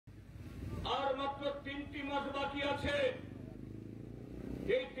মাস বাকি আছে।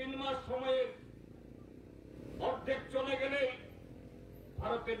 এই 3 মাস সময়ের অর্ধেক চলে গেলেই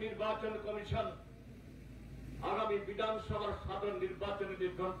ভারতের নির্বাচন কমিশন আগামী বিধানসভার সাধারণ নির্বাচনের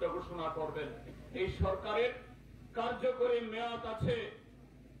নির্ঘণ্ট ঘোষণা করবেন। এই সরকারের কার্যকরী মেয়াদ আছে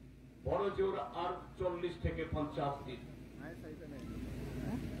বড় জোর আর 40 থেকে 50 দিন।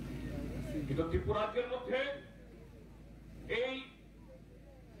 কিন্তু ত্রিপুরা রাজ্যের মধ্যে এই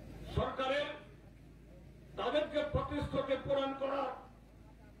সরকারের তাদের যে প্রতিশ্রুতি পূরণ করা,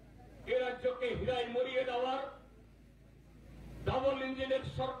 এ রাজ্যকে হীরায় মরিয়ে দেওয়ার ডাবল ইঞ্জিনের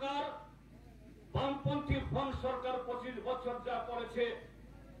সরকার, বামপন্থী ফ্রন্ট সরকার 25 বছর যা করেছে,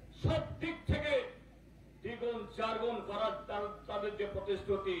 সব দিক থেকে দ্বিগুণ চারগুণ করার তাদের যে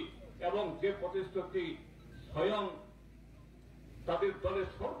প্রতিশ্রুতি, এবং যে প্রতিশ্রুতি স্বয়ং তাদের দলের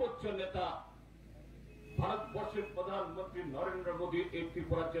সর্বোচ্চ নেতা ভারতবর্ষের প্রধানমন্ত্রী নরেন্দ্র মোদী এই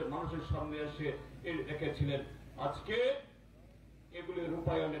ত্রিপুরাজ্যের মানুষের সামনে এসে রেখেছিলেন, আজকে এগুলি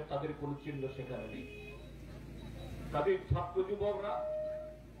রূপায়ণের তাদের কোন চিহ্ন সেখানে নেই। তাদের ছাত্র যুবকরা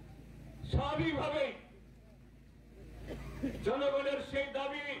স্বাভাবিকভাবে জনগণের সেই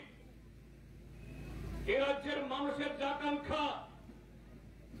দাবি, এ রাজ্যের মানুষের যে আকাঙ্ক্ষা,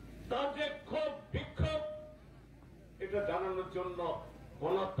 তার যে ক্ষোভ বিক্ষোভ, এটা জানানোর জন্য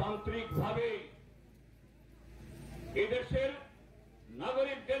গণতান্ত্রিক ভাবে এদেশের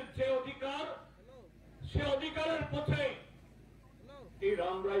নাগরিকদের যে অধিকার, সে অধিকারের পথে এই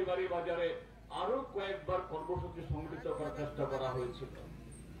রামরাইবাড়ি বাজারে আরো কয়েকবার কর্মসূচি সংগঠিত করার চেষ্টা করা হয়েছিল।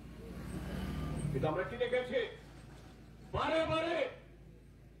 কিন্তু আমরা কি দেখেছি, বারে বারে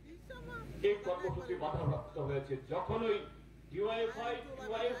এই কর্মসূচি বাধাপ্রাপ্ত হয়েছে। যখনই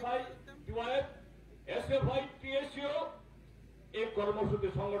এসএফআই, টিএসইও এই কর্মসূচি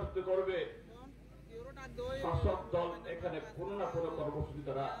সংগঠিত করবে, শাসক দল এখানে কোনো না কোনো কর্মসূচি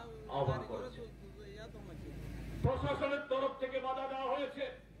তারা আহ্বান করেছে। প্রশাসনের তরফ থেকে বাধা দেওয়া হয়েছে।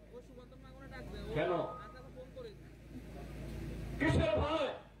 কেন? কিসের ভয়?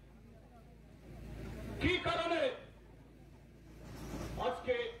 কি কারণে?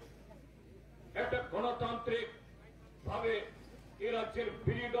 আজকে একটা গণতান্ত্রিক ভাবে এ রাজ্যের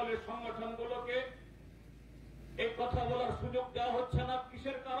বিরোধী দলের সংগঠনগুলোকে এই কথা বলার সুযোগ দেওয়া হচ্ছে না।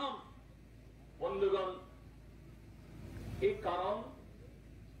 কিসের কারণ? বন্ধুগণ, এই কারণ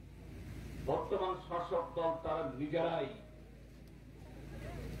বর্তমান শাসক দল তারা নিজেরাই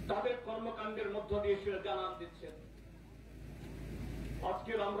তাদের কর্মকাণ্ডের মধ্য দিয়ে সেটা জানান দিচ্ছেন।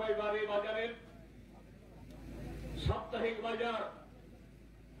 আজকে রামরাইবাড়ি বাজারের সাপ্তাহিক বাজার,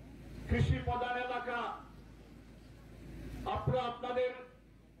 কৃষি প্রধান এলাকা, আপনারা আপনাদের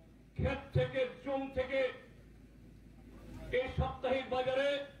ক্ষেত থেকে, জুম থেকে এই সাপ্তাহিক বাজারে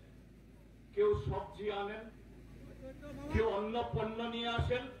কেউ সবজি আনেন, কেউ অন্য পণ্য নিয়ে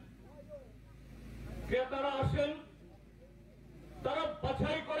আসেন, ক্রেতারা আসেন, তারা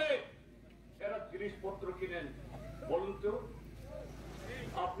বাছাই করে এরা জিনিসপত্র কিনেন। বলুন তো,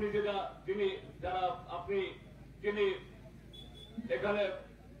 আপনি যিনি এখানে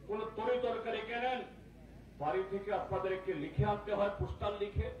কোন তরি তরকারি কেনেন, বাড়ি থেকে আপনাদেরকে লিখে আনতে হয়, পোস্টাল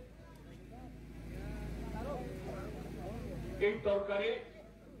লিখে, এই তরকারি,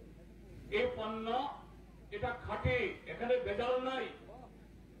 এই পণ্য, এটা খাঁটি, এখানে ভেজাল নাই,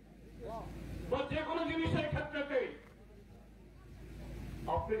 বা যে কোনো জিনিসের ক্ষেত্রে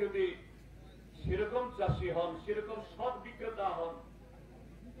আপনি যদি সেরকম চাষী হন, সেরকম সৎ বিক্রেতা হন,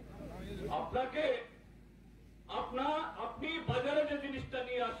 আপনি বাজারে যে জিনিসটা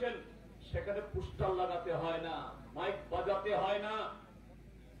নিয়ে আসেন সেখানে পোস্টার লাগাতে হয় না, মাইক বাজাতে হয় না,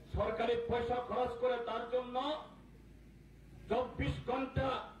 সরকারি পয়সা খরচ করে তার জন্য 24 ঘন্টা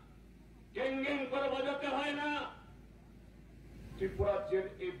গ্যাং গ্যাং করে বাজাতে হয় না। ত্রিপুরা রাজ্যের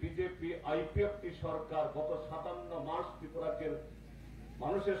এই বিজেপি আইপিএফটি সরকার গত 57 মাস ত্রিপুরা রাজ্যের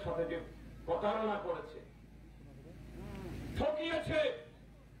মানুষের সাথে যে প্রতারণা করেছে, ঠকিয়েছে,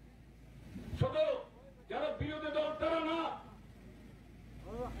 শুধু যারা বিরোধী দল তারা না,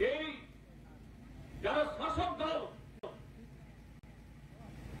 এই যারা শাসক দল,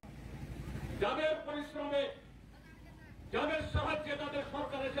 যাদের পরিশ্রমে, যাদের সাহায্যে তাদের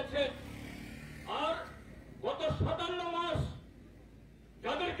সরকার এসেছে, আর গত 57 মাস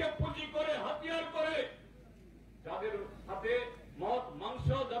যাদেরকে পুঁজি করে, হাতিয়ার করে, যাদের হাতে মদ মাংস,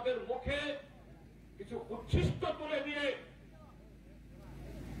 যাদের মুখে কিছু উচ্ছিষ্ট তুলে দিয়ে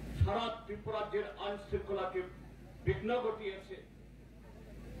সারা ত্রিপুরা রাজ্যের আইন শৃঙ্খলাকে বিঘ্ন ঘটিয়েছে,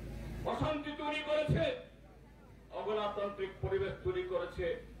 অশান্তি তৈরি করেছে, অগণতান্ত্রিক পরিবেশ তৈরি করেছে,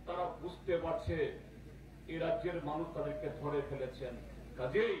 তারা বুঝতে পারছে এই রাজ্যের মানুষ তাদেরকে ধরে ফেলেছেন।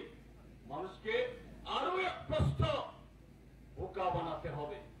 কাজেই মানুষকে আরো এক প্রশ্ন বোকা বানাতে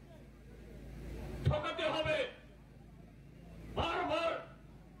হবে, ঠকাতে হবে।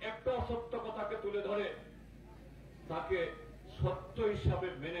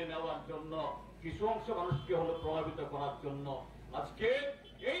 করার জন্য আজকে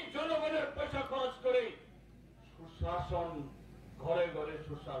এই জনগণের পয়সা খরচ করে সুশাসন, ঘরে ঘরে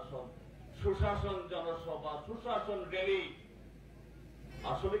সুশাসন, সুশাসন জনসভা, সুশাসন র্যালি।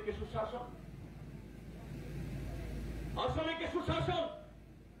 আসলে কি সুশাসন? আসলে কি সুশাসন?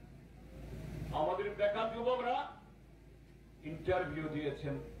 আমাদের বেকার যুবকরা ইন্টারভিউ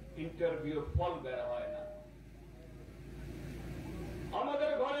দিয়েছেন, ইন্টারভিউ ফল বের হয় না। আমাদের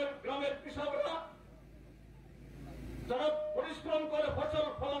ঘরের গ্রামের কৃষকরা যারা পরিশ্রম করে ফসল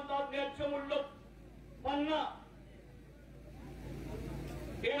ফলন তার ন্যায্য মূল্য পান না।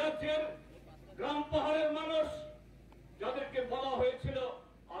 এ রাজ্যের গ্রাম পাহাড়ের মানুষ যাদেরকে বলা হয়েছিল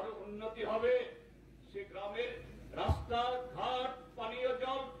আরো উন্নতি হবে, সে গ্রামের রাস্তা ঘাট, পানীয়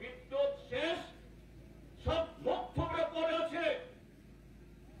জল, বিদ্যুৎ, শেষ সব মুখ থুবড়ে পড়ে আছে।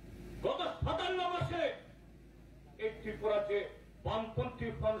 গত 57 মাসে এই ত্রিপুরা যে বামপন্থী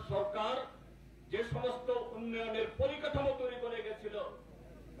ফ্রন্ট সরকার যে সমস্ত উন্নয়নের পরিকাঠামো তৈরি করে গেছিল,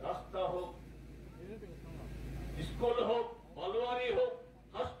 রাস্তা হোক, স্কুল হোক, বালুয়ারি হোক,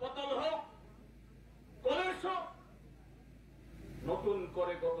 হাসপাতাল হোক, কলেজ হোক, নতুন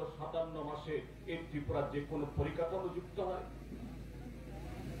করে গত 57 মাসে এই ত্রিপুরার যে কোনো পরিকাঠামো যুক্ত হয়?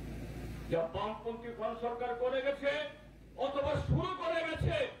 যা বামপন্থী ফ্রন্ট সরকার করে গেছে অথবা শুরু করে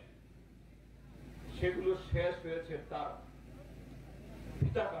গেছে, সেগুলো শেষ হয়েছে, তার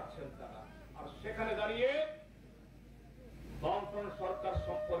পিতা কাটছেন তারা। আর সেখানে দাঁড়িয়ে বামফ্রন্ট সরকার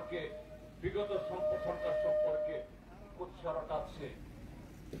সম্পর্কে, বিগত সরকার সম্পর্কে উৎসাহ রটাচ্ছে।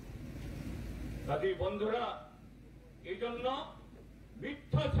 কাজেই বন্ধুরা, এই জন্য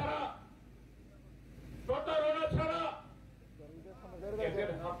মিথ্যা ছাড়া, প্রতারণা ছাড়া এদের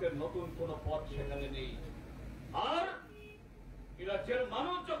হাতে নতুন কোন পথ সেখানে নেই। আর এই রাজ্যের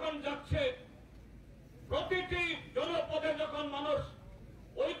মানুষ যখন যাচ্ছে, প্রতিটি জনপদে যখন মানুষ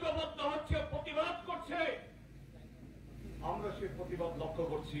ঐক্যবদ্ধ হচ্ছে, প্রতিবাদ করছে, আমরা সেই প্রতিবাদ লক্ষ্য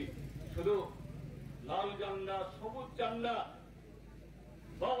করছি। শুধু লাল ঝান্ডা, সবুজ ঝান্ডা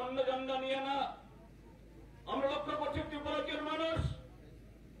বা অন্য ঝান্ডা নিয়ে না, আমরা লক্ষ্য করছি ত্রিপুরার মানুষ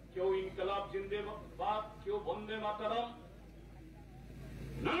কেউ ইনকলাব জিন্দাবাদ, কেউ বন্দে মাতরম,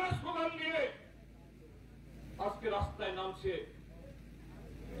 নানা স্লোগান দিয়ে আজকে রাস্তায় নামছে।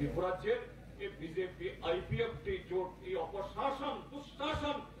 ত্রিপুরাজ্যের বিজেপি আইপিএফটি জোট, এই অপশাসন,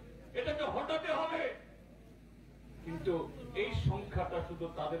 দুঃশাসন, এটাকে হটাতে হবে। কিন্তু এই সংখ্যাটা শুধু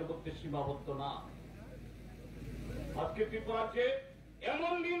তাদের মধ্যে সীমাবদ্ধ না। আজকে ত্রিপুরাজ্যে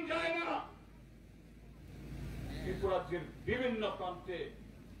এমন দিন যায় না ত্রিপুরাজ্যের বিভিন্ন প্রান্তে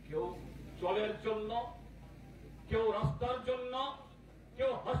কেউ জলের জন্য, কেউ রাস্তার জন্য,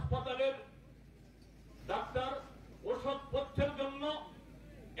 কেউ হাসপাতালের ডাক্তার, ওষুধপত্রের জন্য,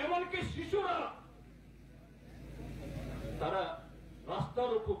 এমনকি শিশুরা তারা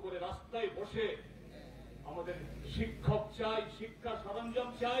রাস্তার উপর করে, রাস্তায় বসে আমাদের শিক্ষক চাই, শিক্ষা সরঞ্জাম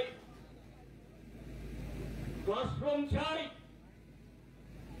চাই, ক্লাসরুম চাই।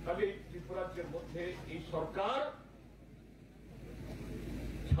 তবে ত্রিপুরাজ্যের মধ্যে এই সরকার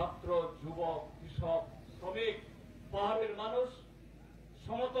ছাত্র, যুবক, কৃষক, শ্রমিক, পাহাড়ের মানুষ,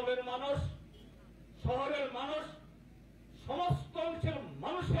 সমতলের মানুষ, শহরের মানুষ, সমস্ত অংশের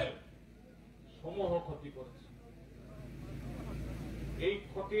মানুষের সমূহ ক্ষতি করেছে। এই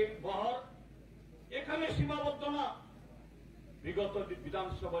ক্ষতির বহর এখানে সীমাবদ্ধ না। বিগত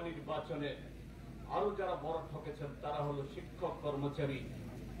বিধানসভা নির্বাচনে আরো যারা বড় ঠকেছেন তারা হলো শিক্ষক, কর্মচারী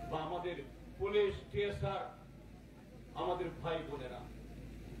বা আমাদের পুলিশ, টিএসআর, আমাদের ভাই বোনেরা।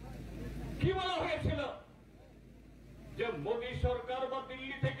 কি বলা হয়েছিল যে মোদী সরকার বা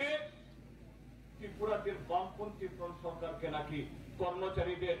দিল্লি থেকে ত্রিপুরাদের বামপন্থী ফ্রন্ট সরকারকে নাকি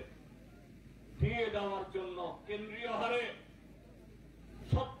কর্মচারীদের দিয়ে দেওয়ার জন্য কেন্দ্রীয় হারে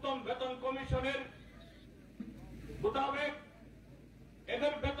 7ম বেতন কমিশনের মোতাবেক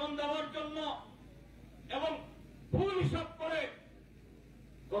এদের বেতন দেওয়ার জন্য, এবং ভুল হিসাব করে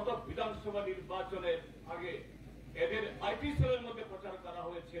গত বিধানসভা নির্বাচনের আগে এদের আইটি সেলের মধ্যে প্রচার করা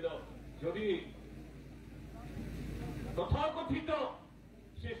হয়েছিল যদি তথাকথিত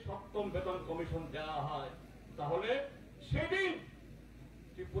সে 7ম বেতন কমিশন দেওয়া হয় তাহলে সেদিন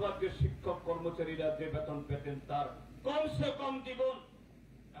ত্রিপুরার যে শিক্ষক কর্মচারীরা যে বেতন পেতেন তার কমসে কম দ্বিগুণ,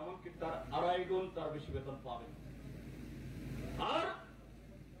 এমনকি তার 2.5 গুণ তার বেশি বেতন পাবেন। আর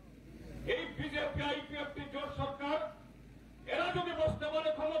এই বিজেপি আইপিএফটি জোট সরকার এরা যদি বসতে পারে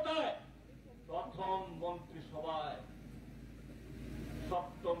ক্ষমতায়, প্রথম মন্ত্রিসভায়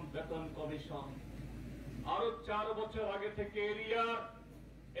 7ম বেতন কমিশন আরো 4 বছর আগে থেকে এরিয়ার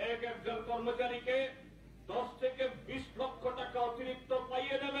একজন কর্মচারীকে 10 থেকে 20 লক্ষ টাকা অতিরিক্ত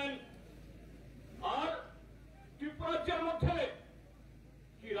পাইয়ে দেবেন। আর ত্রিপুরাজ্যের মধ্যে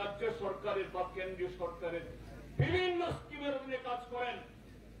কি রাজ্য সরকারের বা কেন্দ্রীয় সরকারের বিভিন্ন স্কিমের অধীনে কাজ করেন।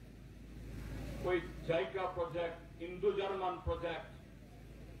 ওই জায়গা প্রজেক্ট, ইন্দো জার্মান প্রজেক্ট,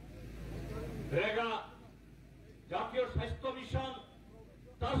 রেগা, জাতীয় স্বাস্থ্য মিশন,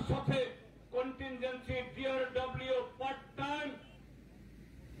 তার সাথে contingency, DRW, part time,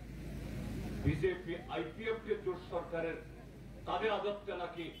 BJP IPF যে জোট সরকারের তাদের আদত্তে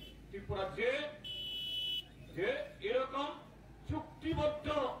নাকি ত্রিপুরা যে এরকম চুক্তিবদ্ধ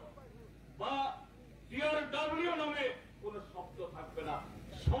বা ডিআরডব্লিউ নামে কোন শব্দ থাকবে না।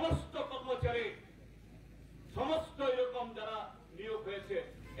 সমস্ত কর্মচারী, সমস্ত এরকম যারা নিয়োগ হয়েছে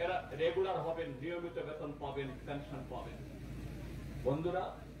এরা রেগুলার হবেন, নিয়মিত বেতন পাবেন, পেনশন পাবেন। বন্ধুরা,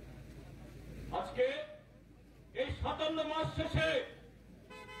 আজকে এই 57 মাস শেষে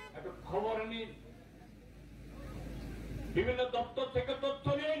একটা খবর নিন, বিভিন্ন দপ্তর থেকে তথ্য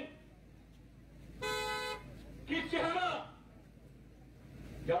নিন, কি চেহারা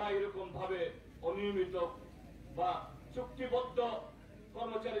যারা এরকম ভাবে অনিয়মিত বা চুক্তিবদ্ধ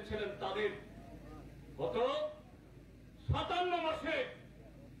কর্মচারী ছিলেন তাদের গত 57 মাসে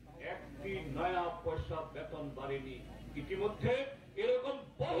একটি নয়া পয়সা বেতন বাড়েনি। ইতিমধ্যে এরকম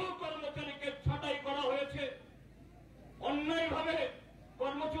বহু কর্মচারীকে ছাঁটাই করা হয়েছে, অন্যায়ভাবে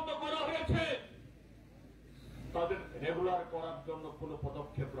কর্মচ্যুত করা হয়েছে, তাদের রেগুলার করার জন্য কোনো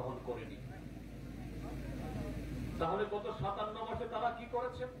পদক্ষেপ গ্রহণ করেনি। তাহলে গত 57 মাসে তারা কি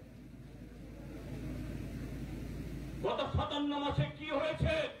করেছে? গত 57 মাসে কি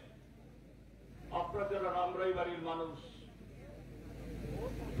হয়েছে? আপনাদের রামরাইবাড়ির মানুষ,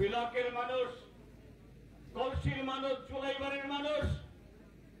 বিলাকের মানুষ, কলসির মানুষ, জুলাইবাড়ির মানুষ,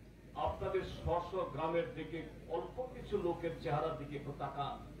 আপনাদের স্ব গ্রামের দিকে অল্প কিছু লোকের চেহারার দিকে একটু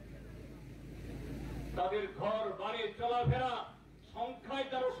তাকান। তাদের ঘর বাড়ি চলাফেরা সংখ্যায়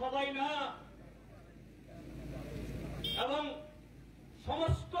তারা সবাই না, এবং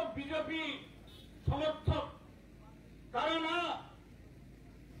সমস্ত বিজেপি সমর্থক তারা না,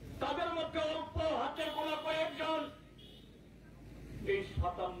 তাদের মধ্যে অল্প হাতে গোনা কয়েকজন। এই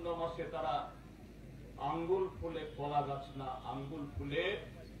 57 মাসে তারা আঙ্গুল ফুলে কলা গাছ না, আঙ্গুল ফুলে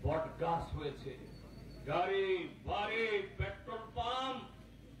বট গাছ হয়েছে। গাড়ি, বাড়ি, পেট্রোল পাম্প,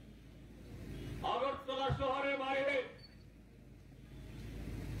 আগরতলা শহরে বাইরে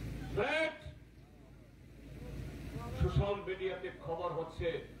ফ্ল্যাট। সোশ্যাল মিডিয়াতে খবর হচ্ছে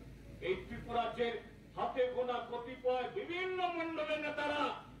এই ত্রিপুরাজ্যের হাতে গোনা কতিপয় বিভিন্ন মন্ডলের নেতারা,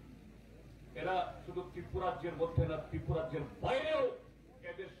 এরা শুধু ত্রিপুরাজ্যের মধ্যে না, ত্রিপুরাজ্যের বাইরেও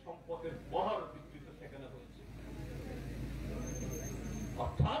এদের সম্পদের বহর বিস্তৃত সেখানে হয়েছে।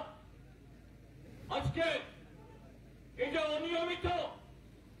 অর্থাৎ আজকে এই যে অনিয়মিত,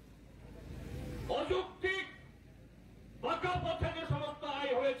 অযৌক্তিক, বাঁকা পথে যে সমস্ত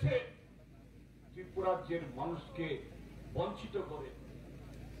আয় হয়েছে, ত্রিপুরাজ্যের মানুষকে বঞ্চিত করে,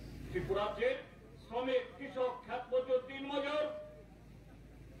 ত্রিপুরাজ্যের শ্রমিক, কৃষক, খ্যাতমজুর, দিনমজুর,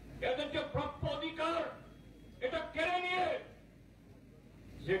 এদের যে প্রাপ্য অধিকার এটা কেড়ে নিয়ে,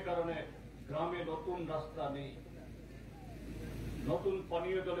 যে কারণে গ্রামে নতুন রাস্তা নেই, নতুন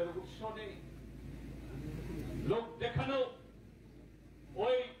পানীয় জলের উৎস নেই, লোক দেখানো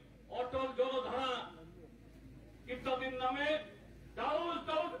ওই অটল জলধারা ইত্যাদির নামে দাউস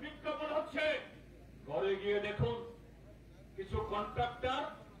দাউস বিজ্ঞাপন হচ্ছে। ঘরে গিয়ে দেখুন, কিছু কন্ট্রাক্টর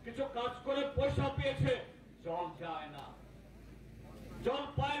কিছু কাজ করে পয়সা পেয়েছে, জল যায় না, জল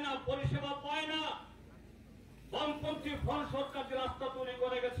পায় না, পরিষেবা পায় না। বামপন্থী ফ্রন্ট সরকার যে রাস্তা তৈরি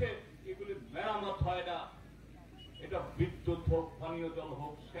করে গেছে, এগুলি মেরামত হয় না। এটা বিদ্যুৎ হোক, পানীয় জল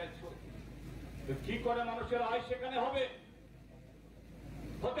হোক, সেচ হোক, কি করে মানুষের আয় সেখানে হবে?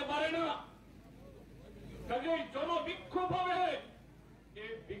 হতে পারে না। কাজেই জনবিক্ষোভ হবে।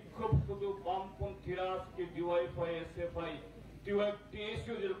 এই বিক্ষোভ শুধু বামপন্থীরা আজকে ডিওয়াইফআই, এসএফআই,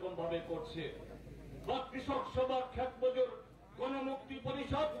 টিএসইউ যেরকম ভাবে করছে, বা কৃষক সভা, খ্যাতমজুর, গণমুক্তি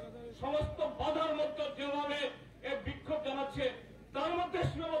পরিষদ সমস্ত বাধার মধ্যে যেভাবে এই বিক্ষোভ জানাচ্ছে, তার মধ্যে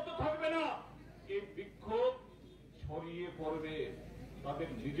সীমাবদ্ধ থাকবে না। এই বিক্ষোভ ছড়িয়ে পড়বে তাদের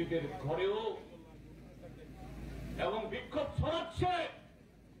নিজেদের ঘরেও, এবং বিক্ষোভ ছড়াচ্ছে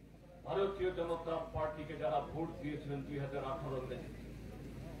ভারতীয় জনতা পার্টিকে যারা ভোট দিয়েছিলেন 2018-তে।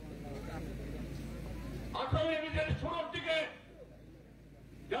 18 শুরুর দিকে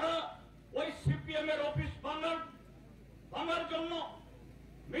যারা ওই সিপিএম এর অফিস ভাঙার জন্য,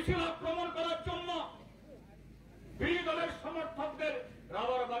 মিছিল আক্রমণ করার জন্য, বিরোধী দলের সমর্থকদের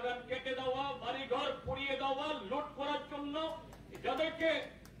রাবার বাগান কেটে দেওয়া, বাড়িঘর পুড়িয়ে দেওয়া, লুট করার জন্য যাদেরকে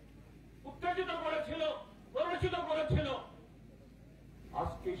উত্তেজিত করেছিল, প্ররোচিত করেছিল,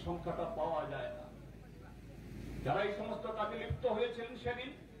 আজকে এই সংখ্যাটা পাওয়া যায় না। যারা এই সমস্ত কাজে লিপ্ত হয়েছিলেন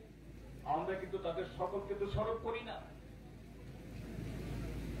সেদিন, আমরা কিন্তু তাদের সকলকে দোষারোপ করি না।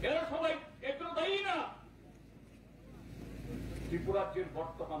 এরা সবাই এগুলো দায়ী না। ত্রিপুরাজ্যের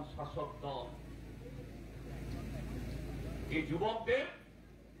বর্তমান শাসক দল এই যুবকদের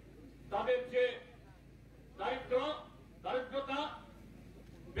তাদের যে দারিদ্রতা,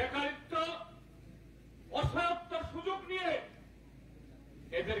 বেকারিত্ব, অসহায়ত্বের সুযোগ নিয়ে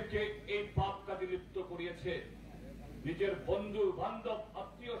এদেরকে এই পাপ কাজে লিপ্ত করিয়েছে। নিজের বন্ধু বান্ধব,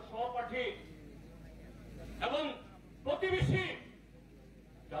 আত্মীয়, সহপাঠী এবং প্রতিবেশী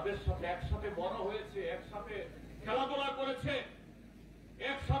যাদের সাথে একসাথে বড় হয়েছে, একসাথে খেলাধুলা করেছে,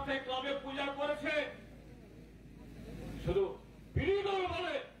 একসাথে ক্লাবে পূজা করেছে, শুধু বিরোধী দল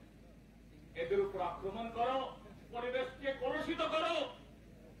বলে এদের উপর আক্রমণ করো, পরিবেশকে কলুষিত করো।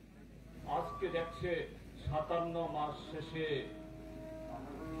 আজকে দেখছে 57 মাস শেষে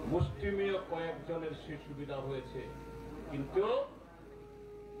মুষ্টিমেয় কয়েকজনের সে সুবিধা হয়েছে, কিন্তু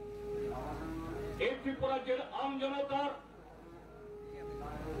এই ত্রিপুরাজ্যের আম জনতার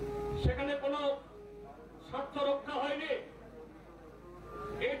সেখানে কোন স্বার্থ রক্ষা হয়নি।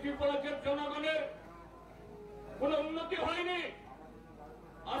 এই ত্রিপুরাজ্যের জনগণের কোন উন্নতি হয়নি।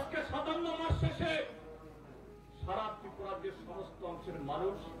 আজকে 57 মাস শেষে সারা ত্রিপুরাজ্যের সমস্ত অংশের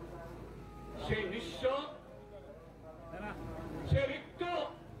মানুষ সেই নিঃস্ব, সে রিক্ত।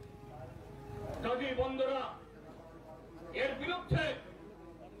 যদি বন্ধুরা এর বিরুদ্ধে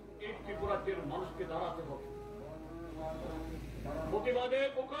এই ত্রিপুরাজ্যের মানুষকে দাঁড়াতে হবে, প্রতিবাদে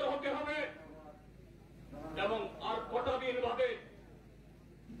প্রখর হতে হবে এবং আর কটা দিন বাদে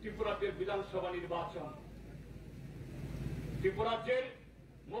ত্রিপুরাজ্যের বিধানসভা নির্বাচন। ত্রিপুরাজ্যের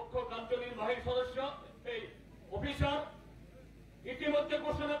মুখ্য কার্যনির্বাহী সদস্য এই অফিসার ইতিমধ্যে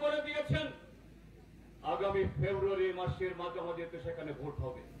ঘোষণা করে দিয়েছেন আগামী ফেব্রুয়ারি মাসের মাঝামাঝিতে সেখানে ভোট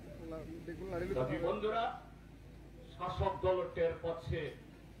হবে। বন্ধুরা, শাসক দল টের পাচ্ছে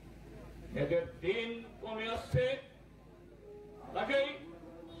এদের দিন কমে আসছে, তাকেই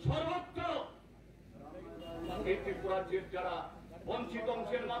সর্বত্র এই ত্রিপুরাজ্যের যারা বঞ্চিত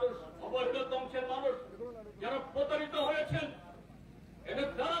অংশের মানুষ, অবহেলিত অংশের মানুষ, যারা প্রতারিত হয়েছেন, এদের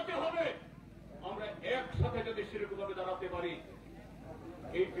দাঁড়াতে হবে। আমরা একসাথে যদি সেরকম ভাবে দাঁড়াতে পারি,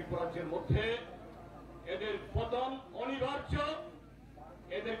 এই ত্রিপুরাজ্যের মধ্যে এদের পতন অনিবার্য।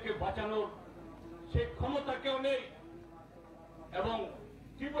 এদেরকে বাঁচানোর সেই ক্ষমতা কেউ নেই এবং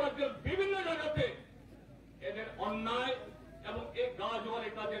ত্রিপুরাজ্যের বিভিন্ন জায়গাতে এদের অন্যায় এবং এই গা জোয়ারি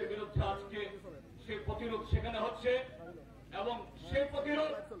কাজের বিরুদ্ধে আজকে সেই প্রতিরোধ সেখানে হচ্ছে এবং সেই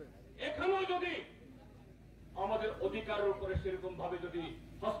প্রতিরোধ এখানেও যদি আমাদের অধিকারের উপরে সেরকম ভাবে যদি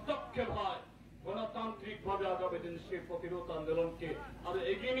হস্তক্ষেপ হয়, গণতান্ত্রিক ভাবে আগামী দিন সেই প্রতিরোধ আন্দোলনকে আরো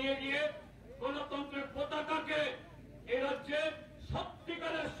এগিয়ে নিয়ে গিয়ে গণতন্ত্রের পতাকাকে এই রাজ্যে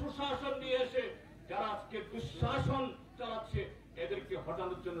সত্যিকারের সুশাসন নিয়ে এসে যারা আজকে দুঃশাসন চালাচ্ছে এদেরকে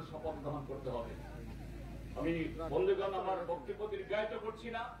হটানোর জন্য শপথ গ্রহণ করতে হবে। আমি বন্ধুগণ আমার বক্তব্য দীর্ঘায়িত করছি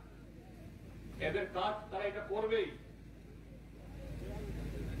না, এদের কাজ তারা এটা করবেই।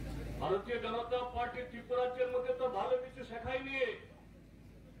 ভারতীয় জনতা পার্টি ত্রিপুরাজ্যের মধ্যে তো ভালো কিছু শেখায়নি,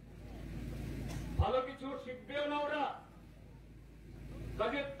 ভালো কিছু শিখবেও না ওরা।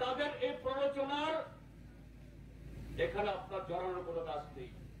 কাজে তাদের এই প্ররোচনার এখানে আপনার জড়ানোর কোনো কাজ নেই।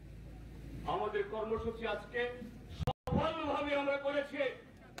 আমাদের কর্মসূচি আজকে সফলভাবে আমরা করেছি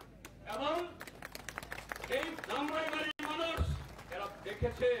এবং এই ধামরাইবাড়ির মানুষ এরা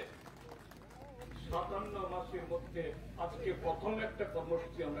দেখেছে 57 মাসের মধ্যে আজকে প্রথম একটা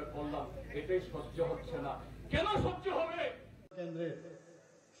কর্মসূচি আমরা করলাম, এটাই সহ্য হচ্ছে না। কেন সহ্য হবে? কেন্দ্রের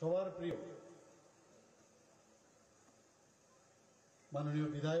সবার প্রিয় মাননীয়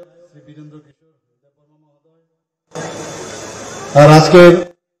বিধায়ক শ্রী বীরেন্দ্র কিশোর দেববর্মা মহোদয়, আর আজকের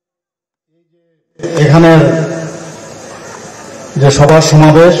এই যে এখানের যে সভার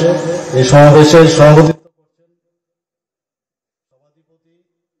সমাবেশ, এই সমাবেশের সভাপতিত্ব করছেন সভাধিপতি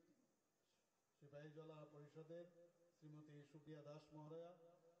সিপাহী জেলা পরিষদের শ্রীমতী সুপ্রিয়া দাস মহোদয়া,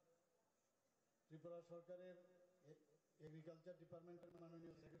 ত্রিপুরা সরকারের এগ্রিকালচার ডিপার্টমেন্টের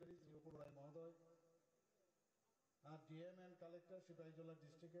মাননীয় সেক্রেটারি শ্রী অপুর রায় মহোদয়, আর ডিএম এন্ড কালেক্টর সিপাহী জেলা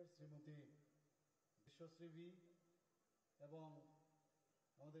ডিস্ট্রিক্টের শ্রীমতী বিশ্বশ্রী ভি এবং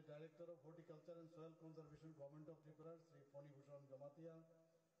আমাদের director of horticulture and soil conservation government of Tripura Shri Phanibhushan Jamatia,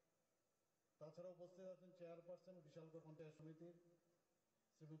 তাছাড়া উপস্থিত আছেন চেয়ারপারসন বিশালগড় পঞ্চায়েত সমিতির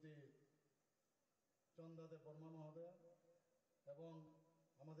শ্রীমতী চন্দা দেববর্মা মহোদয়া এবং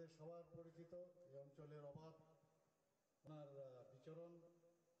আমাদের সবার পরিচিত এই অঞ্চলের অভাব ওনার বিচরণ,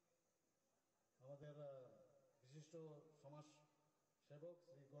 আমাদের বিশিষ্ট সমাজ সেবক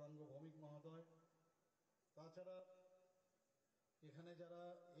শ্রী গৌরাঙ্গ ভৌমিক মহোদয়, তাছাড়া এখানে যারা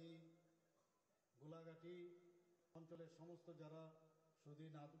এই গোলাঘাটি অঞ্চলের সমস্ত যারা সুধী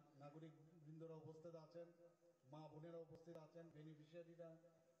নাগরিক বৃন্দরা উপস্থিত আছেন, মা বোনেরা উপস্থিত আছেন, বেনিফিশিয়ারিরা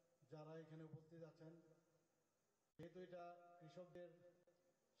যারা এখানে উপস্থিত আছেন, যেহেতু এটা কৃষকদের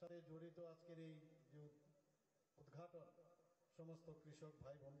সাথে জড়িত আজকের এই যে উদ্ঘাটন, সমস্ত কৃষক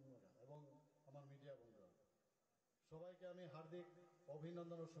ভাই বোনেরা এবং আমার মিডিয়া বন্ধুরা সবাইকে আমি হার্দিক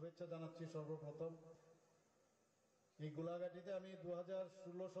অভিনন্দন ও শুভেচ্ছা জানাচ্ছি। সর্বপ্রথম এই গোলাঘাটিতে আমি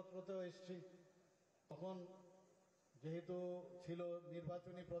 2016-17তেও এসেছি, তখন যেহেতু ছিল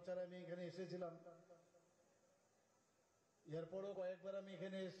নির্বাচনী প্রচারে আমি এখানে এসেছিলাম। এরপরও কয়েকবার আমি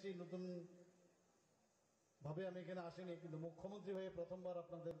এখানে এসেছি, নতুন ভাবে আমি এখানে আসিনি, কিন্তু মুখ্যমন্ত্রী হয়ে প্রথমবার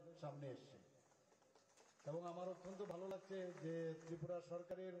আপনাদের সামনে এসেছি এবং আমার অত্যন্ত ভালো লাগছে যে ত্রিপুরা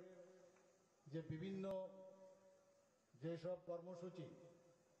সরকারের যে বিভিন্ন যেসব কর্মসূচি,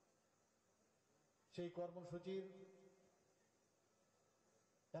 সেই কর্মসূচির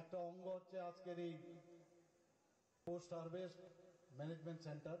একটা অঙ্গ হচ্ছে আজকের এই পোস্ট হারভেস্ট ম্যানেজমেন্ট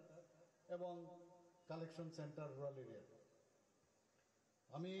সেন্টার এবং কালেকশন সেন্টার রুরাল এরিয়া।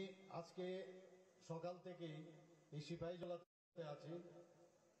 আমি আজকে সকাল থেকেই এই সিপাহীজলাতে আছি।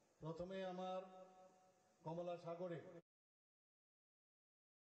 প্রথমে আমার কমলা সাগরে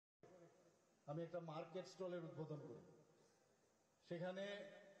আমি একটা মার্কেট স্টলের উদ্বোধন করি। সেখানে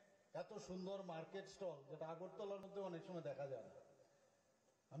এত সুন্দর মার্কেট স্টল, যেটা আগরতলার মধ্যে অনেক সময় দেখা যায় না।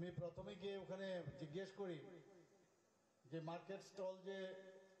 আমি প্রথমে গিয়ে ওখানে জিজ্ঞেস করি যে মার্কেট স্টল যে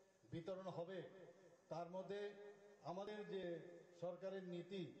বিতরণ হবে তার মধ্যে আমাদের যে সরকারের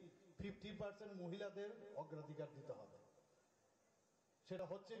নীতি 50% মহিলাদের অগ্রাধিকার দিতে হবে, সেটা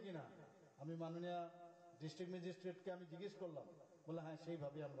হচ্ছে কিনা আমি মাননীয় ডিস্ট্রিক্ট ম্যাজিস্ট্রেটকে আমি জিজ্ঞেস করলাম, বলে হ্যাঁ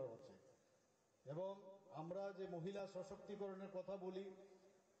সেইভাবে আমরা হচ্ছে। এবং আমরা যে মহিলা সশক্তিকরণের কথা বলি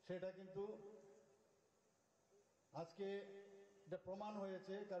সেটা কিন্তু আজকে এটা প্রমাণ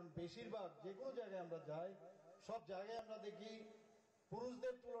হয়েছে, কারণ বেশিরভাগ যে কোনো জায়গায় আমরা যাই, সব জায়গায় আমরা দেখি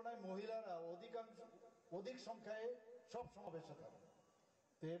পুরুষদের তুলনায় মহিলারা অধিক সংখ্যায় সব সমাবেশে থাকে।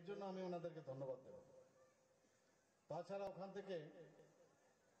 তো এর জন্য আমি ওনাদেরকে ধন্যবাদ দেব। তাছাড়া ওখান থেকে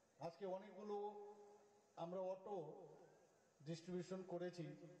আজকে অনেকগুলো আমরা অটো ডিস্ট্রিবিউশন করেছি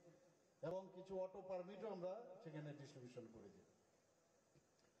এবং কিছু অটো পারমিটও আমরা সেখানে ডিস্ট্রিবিউশন করেছি।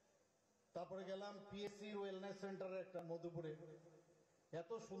 তারপরে গেলাম পিএসসি ওয়েলনেস সেন্টারে, একটা মধুপুরে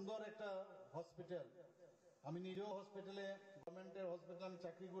এত সুন্দর একটা হসপিটাল। আমি নিজেও হসপিটালে, গভর্নমেন্টের হসপিটালে আমি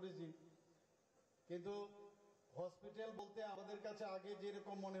চাকরি করেছি, কিন্তু হসপিটাল বলতে আমাদের কাছে আগে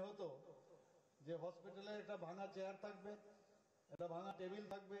যেরকম মনে হতো যে হসপিটালে একটা ভাঙা চেয়ার থাকবে, একটা ভাঙা টেবিল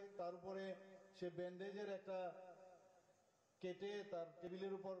থাকবে, তার উপরে সে ব্যান্ডেজের একটা কেটে তার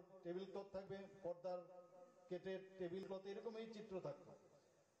টেবিলের উপর টেবিল ক্লথ থাকবে, পর্দার কেটে টেবিল ক্লথ, এরকম এই চিত্র থাকতো।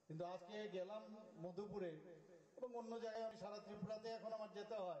 কিন্তু আজকে গেলাম মধুপুরে এবং অন্য জায়গায়, আমি সারা ত্রিপুরাতে এখন আমার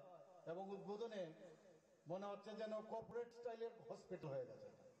যেতে হয় এবং উদ্বোধনে মনে হচ্ছে যেন কর্পোরেট স্টাইলের হসপিটাল হয়ে গেছে।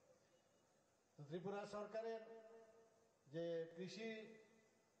 তো ত্রিপুরা সরকারের যে কৃষি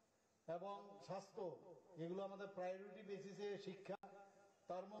এবং স্বাস্থ্য, এগুলো আমাদের প্রায়োরিটি বেসিসে, শিক্ষা,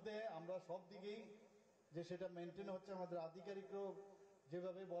 তার মধ্যে আমরা সব দিকেই যে সেটা মেনটেন হচ্ছে, আমাদের আধিকারিকরাও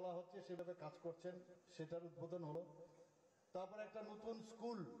যেভাবে বলা হচ্ছে সেভাবে কাজ করছেন, সেটার উদ্বোধন হলো। তারপর একটা নতুন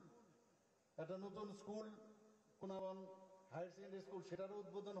school Konaban higher secondary school, সেটারও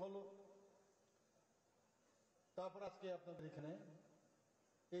উদ্বোধন হলো। তারপর আজকে আপনাদের এখানে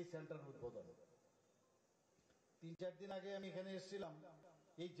এই সেন্টার উদ্বোধন। 3-4 দিন আগে আমি এখানে এসেছিলাম।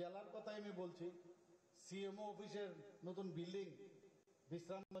 এই জেলার কথাই আমি বলছি, সিএমও অফিসের নতুন বিল্ডিং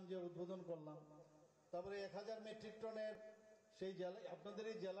বিশ্রামগঞ্জে উদ্বোধন করলাম। তারপরে 1000 মেট্রিক টনের সেই জেলা, আপনাদের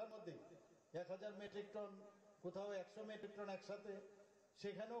এই জেলার মধ্যে 1000 মেট্রিক টন, কোথাও 100 মেট্রিক টন একসাথে,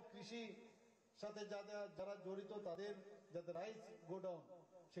 সেখানেও কৃষি সাথে যারা জড়িত তাদের যাতে রাইস গোডাউন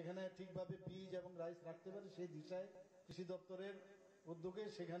সেখানে ঠিকভাবে বীজ এবং রাইস রাখতে পারে, সেই দিশায় কৃষি দপ্তরের উদ্যোগে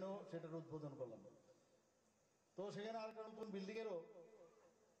সেখানেও সেটার উদ্বোধন করলাম। তো সেখানে আরেকটা নতুন বিল্ডিং এরও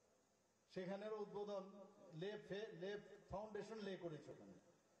সেখানেরও উদ্বোধন, ফাউন্ডেশন লে করেছে ওখানে।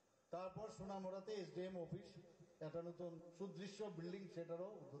 তারপর সোনামুড়াতে এসডিএম অফিস, একটা নতুন সুদৃশ্য বিল্ডিং, সেটারও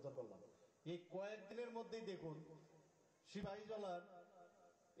উদ্বোধন করলাম। এই কয়েকদিনের মধ্যেই দেখুন সিপাহীজলার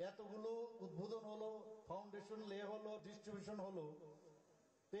এতগুলো উদ্বোধন হলো, ফাউন্ডেশন লে হলো, ডিস্ট্রিবিউশন হলো।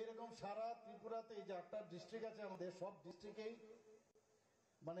 তো এরকম সারা ত্রিপুরাতে যে 8টা ডিস্ট্রিক্ট আছে আমাদের, সব ডিস্ট্রিক্টেই,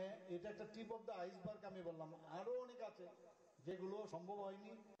 মানে এটা একটা টিপ অফ দ্য আইসবার্গ আমি বললাম। আরো অনেক আছে যেগুলো সম্ভব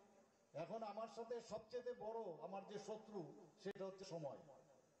হয়নি। এখন আমার সাথে সবচেয়ে বড় আমার যে শত্রু সেটা হচ্ছে সময়।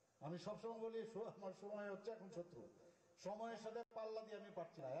 আমি সবসময় বলি আমার সময় হচ্ছে এখন শত্রু। সময়ের সাথে পাল্লা দিয়ে আমি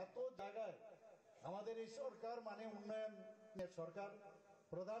পারছি না। এত জায়গায় আমাদের এই সরকার মানে উন্নয়নের সরকার,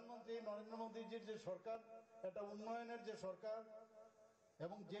 প্রধানমন্ত্রী নরেন্দ্র মোদীজির যে সরকার, এটা উন্নয়নের যে সরকার,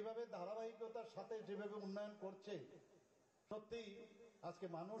 এবং যেভাবে ধারাবাহিকতার সাথে যেভাবে উন্নয়ন করছে, সত্যিই আজকে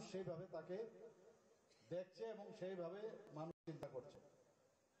মানুষ সেইভাবে তাকে দেখছে এবং সেইভাবে মানুষ চিন্তা করছে।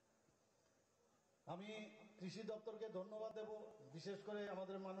 আমি কৃষি দপ্তরকে ধন্যবাদ দেব, বিশেষ করে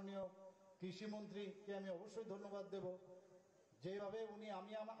আমাদের মাননীয় কৃষিমন্ত্রীকে আমি অবশ্যই ধন্যবাদ দেব। যেভাবে উনি,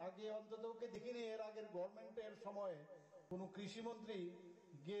 আমি আগে অন্তত ওকে দেখিনি, এর আগের গভর্নমেন্টের সময়ে কোনো কৃষিমন্ত্রী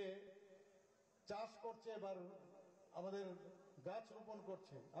গিয়ে চাষ করছে বা আমাদের গাছ রোপণ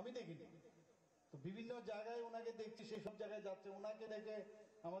করছে আমি দেখিনি। তো বিভিন্ন জায়গায় ওনাকে দেখছি, সেই সব জায়গায় যাচ্ছে, ওনাকে দেখে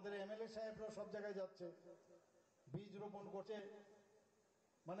আমাদের এমএলএ সাহেবরাও সব জায়গায় যাচ্ছে, বীজ রোপণ করছে,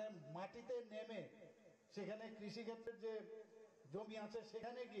 মানে মাটিতে নেমে সেখানে কৃষিক্ষেত্রের যে জমি আছে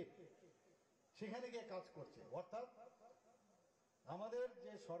সেখানে গিয়ে কাজ করছে। অর্থাৎ আমাদের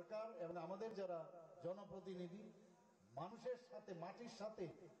যে সরকার এবং আমাদের যারা জনপ্রতিনিধি মানুষের সাথে, মাটির সাথে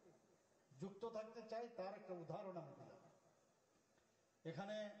যুক্ত থাকতে চায়, তার একটা উদাহরণ আমি দিলাম।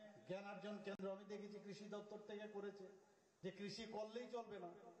 এখানে জ্ঞানার্জন কেন্দ্র আমি দেখেছি কৃষি দপ্তর থেকে করেছে, যে কৃষি করলেই চলবে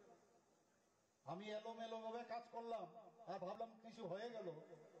না। আমি এলোমেলো ভাবে কাজ করলাম আর ভাবলাম কৃষি হয়ে গেল,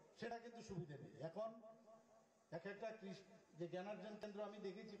 সেটা কিন্তু সুবিধে নেই। এখন এক একটা যে জ্ঞানার্জন কেন্দ্র আমি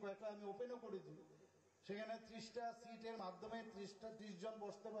দেখেছি, কয়েকটা আমি ওপেনও করেছি, সেখানে 30টা সিটের মাধ্যমে 30 জন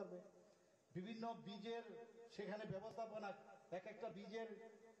বসতে পারবে। বিভিন্ন বীজের সেখানে ব্যবস্থাপনা, এক একটা বীজের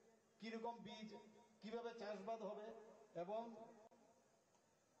কিরকম বীজ, কিভাবে চাষবাদ হবে, এবং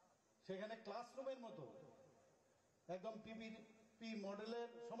সেখানে ক্লাসরুমের মতো একদম পিপিটি মডেলের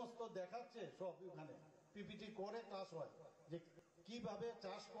সমস্ত দেখাচ্ছে, সব ওখানে পিপিটি করে ক্লাস হয়, যে কিভাবে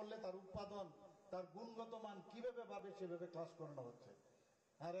চাষ করলে তার উৎপাদন, তার গুণগত মান কিভাবে পাবে, সেভাবে ক্লাস করানো হচ্ছে।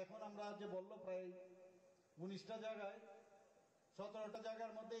 আর এখন আমরা যে বললো প্রায় 19টা জায়গায়, 17টা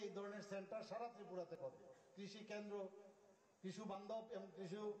জায়গার মধ্যে এই ধরনের সেন্টার সারা ত্রিপুরাতে করবে। কৃষি কেন্দ্র, কৃষি বান্ধব এবং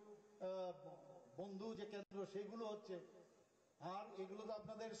কৃষি বন্ধু যে কেন্দ্র, সেগুলো হচ্ছে। আর এগুলো তো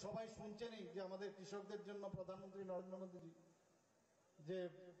আপনাদের সবাই শুনছেনই, যে আমাদের কৃষকদের জন্য প্রধানমন্ত্রী নরেন্দ্র মোদীজি যে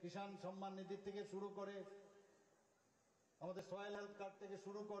কিষাণ সম্মান নিধি থেকে শুরু করে, আমাদের সয়েল হেলথ কার্ড থেকে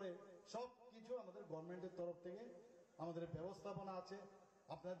শুরু করে সব কিছু আমাদের গভর্নমেন্টের তরফ থেকে আমাদের ব্যবস্থাপনা আছে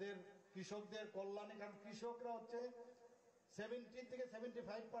আপনাদের কৃষকদের কল্যাণে। কারণ কৃষকরা হচ্ছে 70 থেকে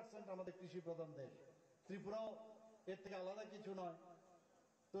 75% আমাদের কৃষি প্রধান দেশ। ত্রিপুরাও এর থেকে আলাদা কিছু নয়।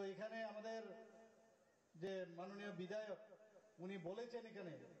 তো এখানে আমাদের যে মাননীয় বিধায়ক উনি বলেছেন,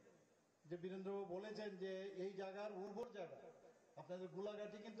 এখানে যে বীরেন্দ্রবাবু বলেছেন যে এই জায়গার উর্বর জায়গা, আপনাদের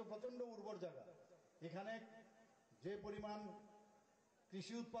গোলাঘাটি কিন্তু প্রচন্ড উর্বর জায়গা, এখানে যে পরিমাণ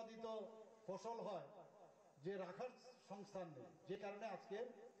কৃষি উৎপাদিত ফসল হয়, যে রাখার সংস্থান নেই, যে কারণে আজকে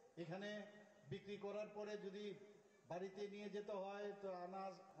এখানে বিক্রি করার পরে যদি বাড়িতে নিয়ে যেতে হয় তো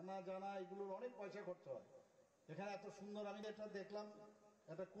আনা জানা এগুলোর অনেক পয়সা খরচ হয়। এখানে এত সুন্দর, আমি এটা দেখলাম,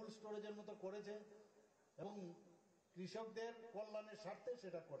 একটা কোল্ড স্টোরেজের মতো করেছে এবং কৃষকদের কল্যাণের স্বার্থে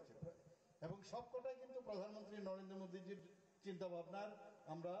সেটা করছে। এবং সবকটাই কিন্তু প্রধানমন্ত্রী নরেন্দ্র মোদীজির চিন্তা ভাবনার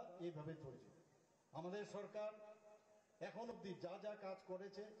আমরা এইভাবে চলছি। আমাদের সরকার এখন অব্দি যা যা কাজ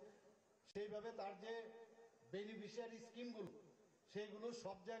করেছে সেইভাবে তার যে বেনিফিশিয়ারি স্কিমগুলো, সেইগুলো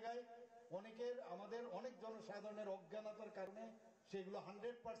সব জায়গায় আমাদের অনেক জনসাধারণের অজ্ঞানতার কারণে সেগুলো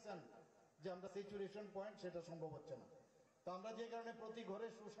 100% যে আমরা স্যাচুরেশন পয়েন্ট, সেটা সম্ভব হচ্ছে না। তো আমরা যে কারণে প্রতি ঘরে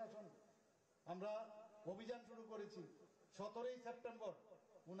সুশাসন আমরা অভিযান শুরু করেছি। 17ই সেপ্টেম্বর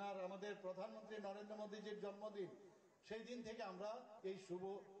উনার, আমাদের প্রধানমন্ত্রী নরেন্দ্র মোদীজির জন্মদিন, সেই দিন থেকে আমরা এই শুভ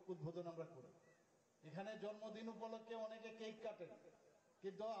উদ্বোধন আমরা করি। এখানে জন্মদিন উপলক্ষে অনেকে কেক কাটেন,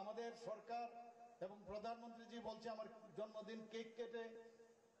 কিন্তু আমাদের সরকার এবং প্রধানমন্ত্রীজি বলছে আমার জন্মদিন কেক কেটে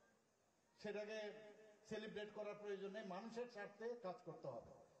সেটাকে সেলিব্রেট করার প্রয়োজন নেই, মানুষের স্বার্থে কাজ করতে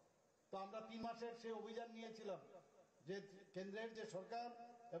হবে। তো আমরা 3 মাসের সে অভিযান নিয়েছিলাম, যে কেন্দ্রের যে সরকার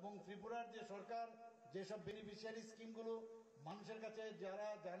এবং ত্রিপুরার যে সরকার যেসব বেনিফিশিয়ারি স্কিমগুলো মানুষের কাছে যারা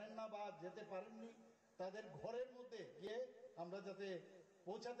জানেন না বা যেতে পারেননি, তাদের ঘরের মধ্যে গিয়ে আমরা যাতে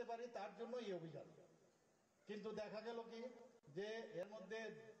পৌঁছাতে পারি, তার জন্য এই অভিযান। কিন্তু দেখা গেল কি, যে এর মধ্যে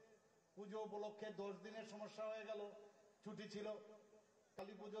পুজো উপলক্ষে 10 দিনের সমস্যা হয়ে গেল, ছুটি ছিল,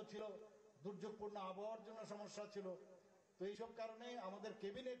 কালী পুজো ছিল, দুর্যোগপূর্ণ আবহাওয়ার জন্য সমস্যা ছিল। তো এইসব কারণে আমাদের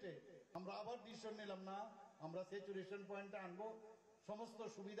ক্যাবিনেটে আমরা আবার ডিসিশন নিলাম, না আমরা স্যাচুরেশন পয়েন্টে আনবো, সমস্ত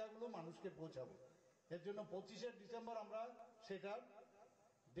সুবিধাগুলো মানুষকে পৌঁছাবো। এর জন্য 25শে ডিসেম্বর আমরা সেটার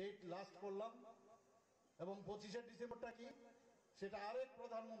ডেট লাস্ট করলাম। এবং 25শে ডিসেম্বরটা কি, সেটা আরেক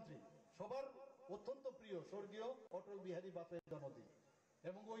প্রধানমন্ত্রী সবার অত্যন্ত প্রিয় স্বর্গীয় অটল বিহারী বাজপেয়ীর জন্মদিন।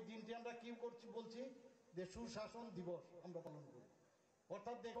 এবং ওই দিনটি আমরা কি করছি বলছি, যে সুশাসন দিবস আমরা পালন করি।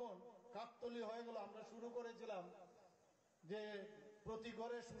 অর্থাৎ দেখুন, কাকতলী হয়ে গেল। আমরা শুরু করেছিলাম যে প্রতি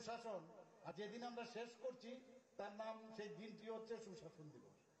ঘরে সুশাসন, আর যেদিন আমরা শেষ করছি তার নাম, সেই দিনটি হচ্ছে সুশাসন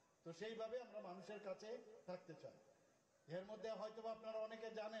দিবস। তো সেইভাবে আমরা মানুষের কাছে থাকতে চাই। এর মধ্যে হয়তো আপনারা অনেকে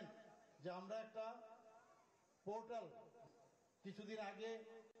জানেন যে আমরা একটা পোর্টাল কিছুদিন আগে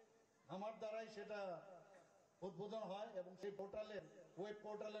আমার দ্বারাই সেটা উদ্বোধন হয়, এবং সেই পোর্টালের ওয়েব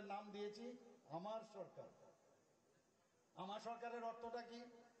পোর্টালের নাম দিয়েছি আমার সরকার। আমার সরকারের অর্থটা কি?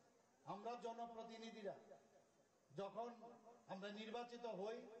 আমরা জনপ্রতিনিধিরা যখন আমরা নির্বাচিত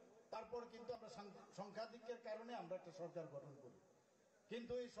হই, তারপর কিন্তু আমরা সংখ্যাধিক্যের কারণে আমরা একটা সরকার গঠন করি।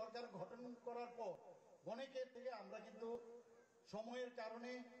 কিন্তু এই সরকার গঠন করার পর অনেকের থেকে আমরা কিন্তু সময়ের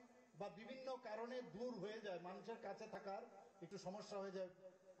কারণে বা বিভিন্ন কারণে দূর হয়ে যায়, মানুষের কাছে থাকার একটু সমস্যা হয়ে যায়,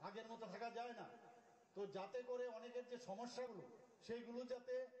 আগের মতো থাকা যায় না। তো যাতে করে অনেকের যে সমস্যাগুলো সেইগুলো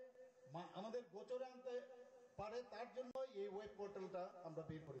যাতে আমাদের গোচরে আনতে পারে, তার জন্য এই ওয়েব পোর্টালটা আমরা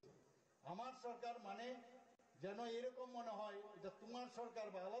বের করেছি। আমার সরকার মানে যেন এরকম মনে হয় এটা তোমার সরকার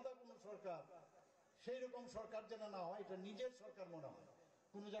বা আলাদা কোনো সরকার, সেই রকম সরকার যেন না হয়, এটা নিজের সরকার মনে হয়।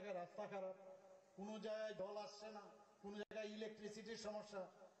 কোনো জায়গায় রাস্তা খারাপ, কোনো জায়গায় জল আসছে না, কোনো জায়গায় ইলেকট্রিসিটির সমস্যা,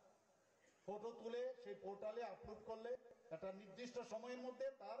 ফটো তুলে সেই পোর্টালে আপলোড করলে একটা নির্দিষ্ট সময়ের মধ্যে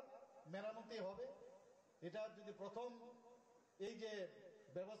তার মেরামতি হবে। এটা যদি প্রথম এই যে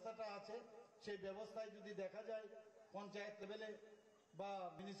ব্যবস্থাটা আছে সেই ব্যবস্থায় যদি দেখা যায় পঞ্চায়েত লেভেলে বা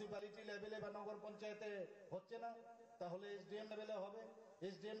মিউনিসিপ্যালিটি লেভেলে বা নগর পঞ্চায়েতে হচ্ছে না, তাহলে এসডিএম লেভেলে হবে,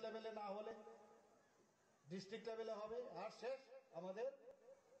 এসডিএম লেভেলে না হলে ডিস্ট্রিক্ট লেভেলে হবে, আর শেষ আমাদের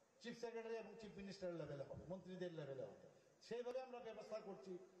চিফ সেক্রেটারি এবং চিফ মিনিস্টার লেভেলে হবে, মন্ত্রীদের লেভেলে হবে। সেইভাবে আমরা ব্যবস্থা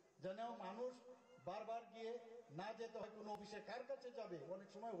করছি যেন মানুষ বারবার গিয়ে না যেতে হয় কোনো অফিসে, কার কাছে যাবে, অনেক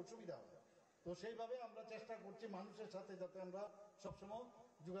সময় অসুবিধা হয়। তো সেইভাবে আমরা চেষ্টা করছি মানুষের সাথে যাতে আমরা সবসময়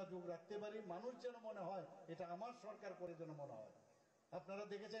যোগাযোগ রাখতে পারি, মানুষ যেন মনে হয় এটা আমার সরকার করে যেন মনে হয়। আপনারা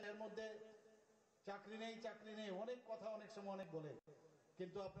দেখেছেন এর মধ্যে চাকরি নেই চাকরি নেই অনেক কথা অনেক সময় অনেক বলে,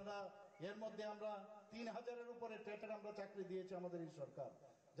 কিন্তু আপনারা এর মধ্যে আমরা 3000-এর উপরে টেটের আমরা চাকরি দিয়েছি আমাদের এই সরকার।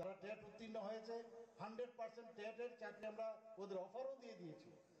 যারা টেট উত্তীর্ণ হয়েছে 100% টেটের চাকরি আমরা ওদের অফারও দিয়ে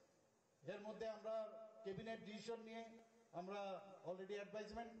দিয়েছি। এর মধ্যে আমরা ক্যাবিনেট ডিসিশন নিয়ে আমরা অলরেডি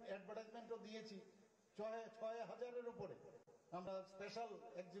অ্যাডভার্টাইজমেন্টও দিয়েছি। 6000-এর উপরে আমরা স্পেশাল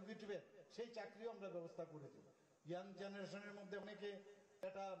এক্সিকিউটিভের সেই চাকরিও আমরা ব্যবস্থা করেছি। ইয়াং জেনারেশনের মধ্যে অনেকে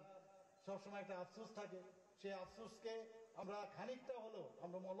এটা সবসময় একটা আফসোস থাকে, সেই আফসোসকে আমরা খানিকটা হলেও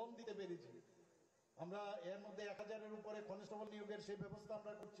আমরা মলম দিতে পেরেছি। আমরা এর মধ্যে 1000-এর উপরে কনস্টেবল নিয়োগের সেই ব্যবস্থা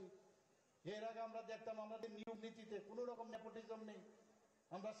আমরা করছি। এর আগে আমরা দেখতাম আমাদের নিয়োগ নীতিতে কোনো রকম নেপোটিজম নেই,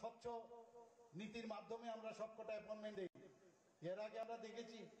 আমরা স্বচ্ছ নীতির মাধ্যমে আমরা সবকটা অ্যাপয়েন্টমেন্ট দিই। এর আগে আমরা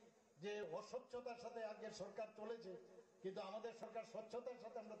দেখেছি যে অস্বচ্ছতার সাথে আগের সরকার চলেছে, কিন্তু আমাদের সরকার স্বচ্ছতার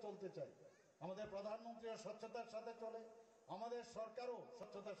সাথে আমরা চলতে চাই। আমাদের প্রধানমন্ত্রীও স্বচ্ছতার সাথে চলে, আমাদের সরকারও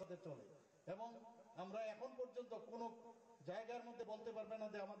স্বচ্ছতার সাথে চলে, এবং আমরা এখন পর্যন্ত কোনো জায়গার মধ্যে বলতে পারবে না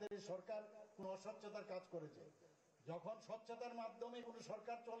যে আমাদের এই সরকার কোনো অস্বচ্ছতার কাজ করেছে। যখন স্বচ্ছতার মাধ্যমে কোনো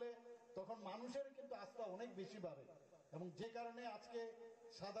সরকার চলে তখন মানুষের কিন্তু আস্থা অনেক বেশি বাড়ে, এবং যে কারণে আজকে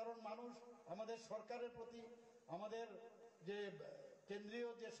সাধারণ মানুষ আমাদের সরকারের প্রতি, আমাদের যে কেন্দ্রীয়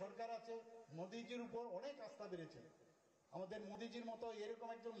যে সরকার আছে মোদিজির উপর অনেক আস্থা বেড়েছে। আমাদের মোদিজির মতো এরকম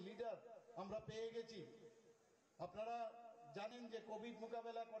একজন লিডার আমরা পেয়ে গেছি। আপনারা জানেন যে কোভিড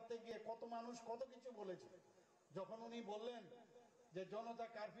মোকাবেলা করতে গিয়ে কত মানুষ কত কিছু বলেছে। যখন উনি বললেন যে জনতা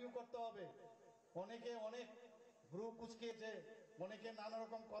কারফিউ করতে হবে, অনেকে অনেক ভ্রু কুচকিয়েছে, অনেকে নানা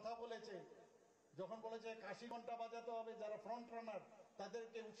রকম কথা বলেছে। যখন বলেছে 80 ঘন্টা বাজাতে হবে, যারা ফ্রন্ট রানার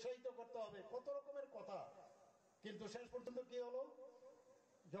তাদেরকে উৎসাহিত করতে হবে, কত রকমের কথা। কিন্তু শেষ পর্যন্ত কি হলো?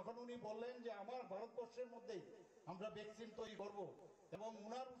 যখন উনি বললেন যে আমার ভারতবর্ষের মধ্যেই আমরা ভ্যাকসিন তৈরি করব, এবং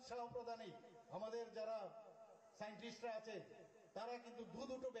উনার উৎসাহ প্রদানে আমাদের যারা সায়েন্টিস্টরা আছে তারা কিন্তু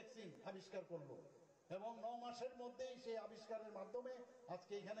দুটো ভ্যাকসিন আবিষ্কার করলো, এবং 9 মাসের মধ্যেই সেই আবিষ্কারের মাধ্যমে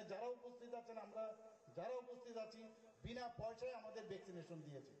আজকে এখানে যারা উপস্থিত আছেন, আমরা যারা উপস্থিত আছি, বিনা পয়সায় আমাদের ভ্যাকসিনেশন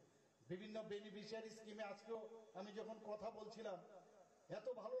দিয়েছে। বিভিন্ন বেনিফিশিয়ারি স্কিমে আজকেও আমি যখন কথা বলছিলাম এত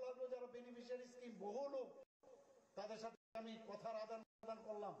ভালো লাগলো, যারা বেনিফিশিয়ারি স্কিম বহু লোক, তাদের সাথে আমি কথার আদান প্রদান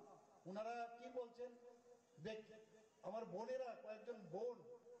করলাম। ওনারা কি বলছেন, আমার বোনেরা, কয়েকজন বোন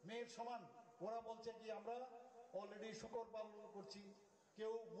মেয়ের সমান, ওরা বলছে কি আমরা অলরেডি শূকর পালন করছি,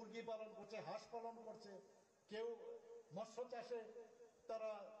 কেউ মুরগি পালন করছে, হাঁস পালন করছে, কেউ মৎস্য চাষে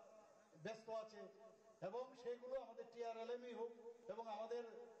তারা ব্যস্ত আছে, এবং সেগুলো আমাদের TRLM-ই হোক এবং আমাদের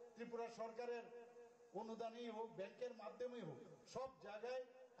ত্রিপুরা সরকারের অনুদানই হোক, ব্যাংকের মাধ্যমেই হোক, সব জায়গায়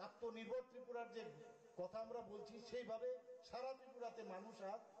আত্মনির্ভর ত্রিপুরার যে কথা আমরা বলছি, সেইভাবে সারা ত্রিপুরাতে মানুষ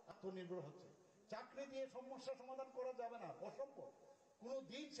আত্মনির্ভর হচ্ছে। চাকরি দিয়ে সমস্যা সমাধান করা যাবে না, অসম্ভব, কোনো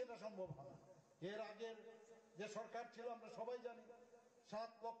দিন সেটা সম্ভব হবে না। এর আগের যে সরকার ছিল আমরা সবাই জানি,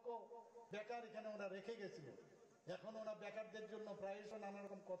 7 লক্ষ বেকার এখানে ওরা রেখে গেছিল। এখন ওরা বেকারদের জন্য প্রায়শ নানা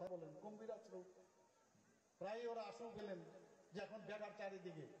রকম কথা বলেন, গম্ভীর আশ্রয় প্রায় ওরা আশু পেলেন যে এখন বেকার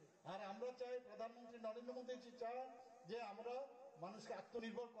চারিদিকে। আর আমরা চাই, প্রধানমন্ত্রী নরেন্দ্র মোদী চান যে আমরা মানুষকে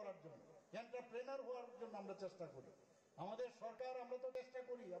আত্মনির্ভর করার জন্য, এন্টারপ্রেনার হওয়ার জন্য আমরা চেষ্টা করি। আমাদের সরকার, আমরা তো চেষ্টা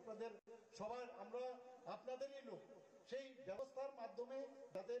করি আপনাদের সবার, আমরা আপনাদেরই লোক, সেই ব্যবস্থার মাধ্যমে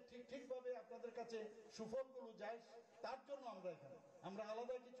যাতে ঠিকভাবে আপনাদের কাছে সুফলগুলো যায়, তার জন্য আমরা এখানে, আমরা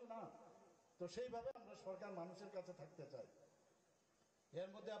আলাদা কিছু না। তো সেইভাবে আমরা সরকার মানুষের কাছে থাকতে চাই। এর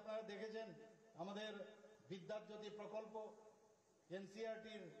মধ্যে আপনারা দেখেছেন আমাদের বিদ্যাজ্যোতি প্রকল্প,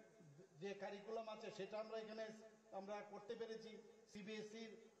 এনসিইআরটির যে কারিকুলাম আছে সেটা আমরা এখানে আমরা করতে পেরেছি।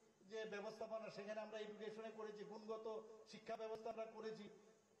 সিবিএসইর যে ব্যবস্থাপনা সেখানে আমরা এডুকেশনে করেছি, গুণগত শিক্ষা ব্যবস্থা আমরা করেছি।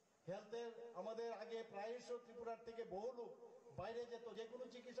 হেলথের আমাদের আগে প্রায়শ ত্রিপুরার থেকে বহু লোক বাইরে যেত, যে কোনো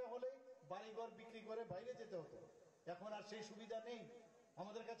চিকিৎসা হলে বাড়িঘর বিক্রি করে বাইরে যেতে হতো। এখন আর সেই সুবিধা নেই।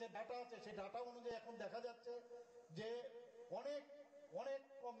 আমাদের কাছে ডাটা আছে, সেই ডাটা অনুযায়ী এখন দেখা যাচ্ছে যে অনেক অনেক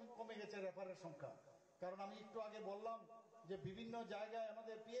কমে গেছে রেফারের সংখ্যা। কারণ আমি একটু আগে বললাম যে বিভিন্ন জায়গায়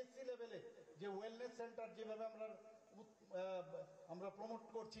আমাদের পিএসসি লেভেলে যে ওয়েলনেস সেন্টার যেভাবে আমরা প্রমোট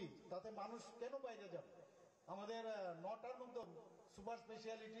করছি, তাতে মানুষ কেন বাইরে যাবে। আমাদের 9টার মধ্যে সুপার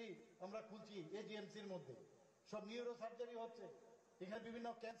স্পেশালিটি আমরা খুলছি এজিএমসির মধ্যে, সব নিউরো সার্জারি হচ্ছে, এখানে বিভিন্ন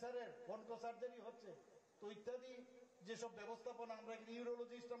ক্যান্সারের কন্ট্রো সার্জারি হচ্ছে, তো ইত্যাদি যেসব ব্যবস্থাপনা, আমরা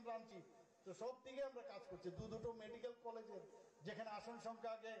নিউরোলজিস্ট আমরা আনছি। তো সব দিকে আমরা কাজ করছি। দুটো মেডিকেল কলেজের যেখানে আসন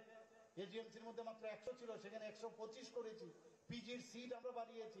সংখ্যা আগে এজিএমসির মধ্যে মাত্র 100 ছিল, সেখানে 125 করেছি। পিজির সিট আমরা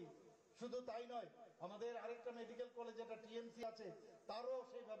বাড়িয়েছি। শুধু তাই নয়, আমাদের আরেকটা মেডিকেল কলেজ যেটা টিএমসি আছে, তারও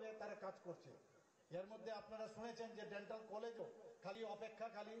সেইভাবে তারা কাজ করছে। এর মধ্যে আপনারা শুনেছেন যে ডেন্টাল কলেজও খালি অপেক্ষা,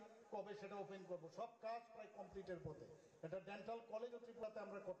 খালি কবে সেটা ওপেন করব। সব কাজ প্রায় কমপ্লিটের পথে। এটা ডেন্টাল কলেজও ত্রিপুরাতে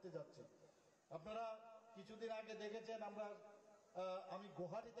আমরা করতে যাচ্ছি। আপনারা কিছুদিন আগে দেখেছেন, আমি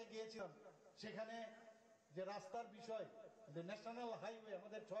গুয়াহাটিতে গিয়েছিলাম, সেখানে যে রাস্তার বিষয়, ন্যাশনাল হাইওয়ে,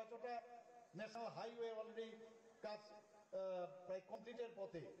 আমাদের 6টা ন্যাশনাল হাইওয়ে অলরেডি কাজ প্রায় কমপ্লিটের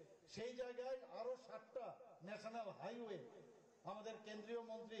পথে। সেই জায়গায় আরো 7টা ন্যাশনাল হাইওয়ে আমাদের কেন্দ্রীয়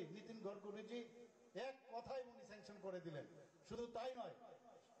মন্ত্রী নীতিন গডকরিজি এক কথায় উনি স্যাংশন করে দিলেন। শুধু তাই নয়,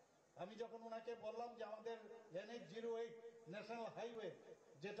 আমি যখন ওনাকে বললাম যে আমাদের NH-08 ন্যাশনাল হাইওয়ে,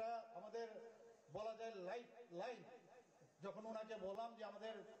 যেটা আমাদের বলা যায় লাইন, যখন ওনাকে বললাম যে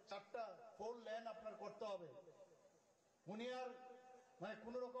আমাদের 4টা 4 লেন আপনার করতে হবে, উনি আর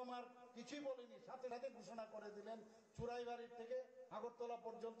কোন রকম আর কিছুই বলেনি, সাথে সাথে ঘোষণা করে দিলেন চুরাইবাড়ির থেকে আগরতলা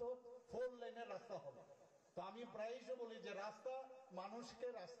পর্যন্ত 4 লেনের রাস্তা হবে। তো আমি প্রায়ই বলি যে রাস্তা মানুষকে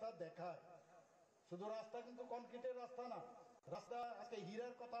রাস্তা দেখায়, শুধু রাস্তা কিন্তু কনক্রিটের রাস্তা না। রাস্তা আজকে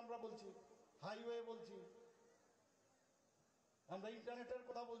হীরার কথা আমরা বলছি, হাইওয়ে বলছি, আমরা ইন্টারনেটের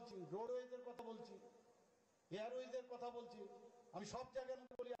কথা বলছি, রোডওয়েজের কথা বলছি, এয়ারওয়েজের কথা বলছি। আমি সব জায়গার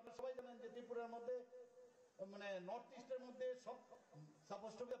মধ্যে বলি, আপনারা সবাই জানেন যে ত্রিপুরার মধ্যে নর্থ ইস্টের মধ্যে সব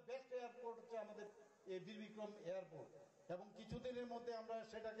suppose two B best airport হচ্ছে আমাদের এই বীরবিক্রম এয়ারপোর্ট, এবং কিছুদিনের মধ্যে আমরা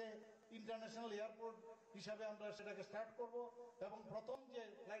সেটাকে ইন্টারন্যাশনাল এয়ারপোর্ট হিসাবে আমরা সেটাকে স্টার্ট করব। এবং প্রথম যে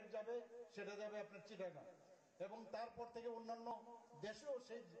ফ্লাইট যাবে সেটা যাবে আপনার চিটাগাং, এবং তারপর থেকে অন্যান্য দেশেও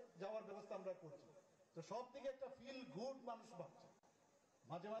সেই যাওয়ার ব্যবস্থা আমরা করছি। তো সব দিকে একটা ফিল গুড মানুষ ভাবছে।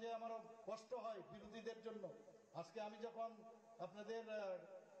 মাঝে মাঝে আমারও কষ্ট হয় বিরোধীদের জন্য। আজকে আমি যখন আপনাদের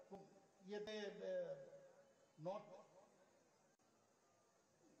ইয়েতে নর্থ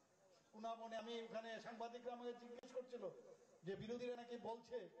কুনাবনে, আমি ওখানে সাংবাদিকরা আমাকে জিজ্ঞেস করছিল যে বিরোধীরা নাকি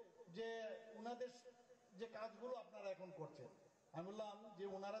বলছে যে উনাদের যে কাজগুলো আপনারা এখন করছেন। আমি বললাম যে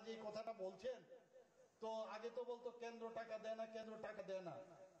ওনারা যে কথাটা বলছেন, তো আগে তো বলতো কেন্দ্র টাকা দেয় না, কেন্দ্র টাকা দেয় না।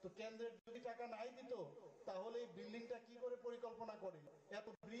 তো কেন্দ্রের যদি টাকা নাই দিত, তাহলে এই বিল্ডিংটা কি করে পরিকল্পনা করে, এত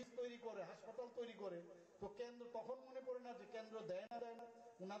ব্রিজ তৈরি করে, হাসপাতাল তৈরি করে, তো কেন্দ্র তখন মনে পড়ে না যে কেন্দ্র দেয় না।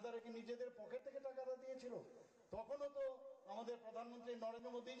 ওনাদের কি নিজেদের পকেট থেকে টাকাটা দিয়েছিল? তখনও তো আমাদের প্রধানমন্ত্রী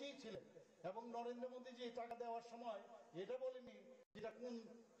নরেন্দ্র মোদীজি ছিলেন, এবং নরেন্দ্র মোদীজি টাকা দেওয়ার সময় এটা বলেনি যেটা কোন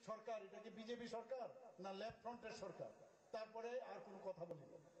সরকার, এটা কি বিজেপি সরকার না লেফট ফ্রন্টের সরকার, তারপরে আর কোনো কথা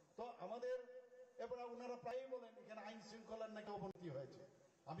বলিনি। তো আমাদের এবার ওনারা প্রায়ই বলেন এখানে আইন শৃঙ্খলার নাকি অবনতি হয়েছে।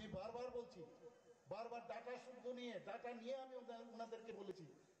 আমি বারবার বলছি, বারবার ডাটা নিয়ে আমি ওনাদেরকে বলেছি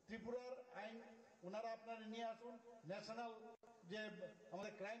ত্রিপুরার আইন ওনারা আপনারা নিয়ে আসুন। ন্যাশনাল যে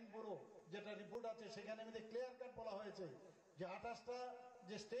আমাদের ক্রাইম ব্যুরো যেটা রিপোর্ট আছে, সেখানে আমাদের ক্লিয়ার কাট বলা হয়েছে যে 28টা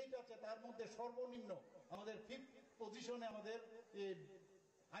যে স্টেট আছে তার মধ্যে সর্বনিম্ন আমাদের 5th পজিশনে আমাদের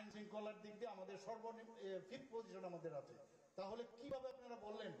আইন শৃঙ্খলার দিক দিয়ে আমাদের সর্বনিম্ন 5th পজিশন আমাদের আছে। তাহলে কিভাবে আপনারা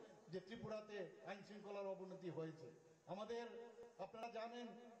বললেন যে ত্রিপুরাতে আইন শৃঙ্খলার অবনতি হয়েছে? আমাদের আপনারা জানেন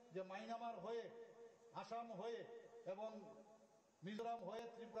যে মায়ানমার হয়ে, আসাম হয়ে এবং মিজোরাম হয়ে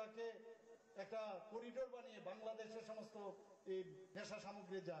ত্রিপুরাকে একটা করিডোর বানিয়ে বাংলাদেশের সমস্ত এই নেশা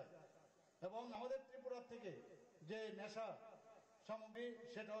সামগ্রী যায়, এবং আমাদের ত্রিপুরা থেকে যে নেশা সামগ্রী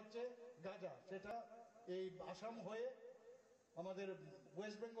সেটা হচ্ছে গাঁজা, সেটা এই আসাম হয়ে আমাদের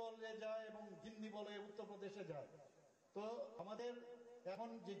ওয়েস্ট বেঙ্গলে যায় এবং হিন্দি বলে উত্তরপ্রদেশে যায়। তো আমাদের এখন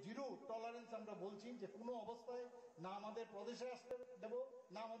যে জিরো টলারেন্স আমরা বলছি, যে কোনো অবস্থায় না আমাদের প্রদেশে আসতে দেব,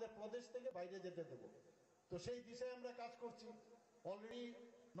 না আমাদের প্রদেশ থেকে বাইরে যেতে দেব। তো সেই দিশায় আমরা কাজ করছি। অলরেডি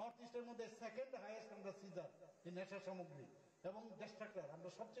নর্থ ইস্টের মধ্যে সেকেন্ড হাইয়েস্ট আমরা সিজার এই নেশা সামগ্রী এবং ডিস্ট্রাক্টর আমরা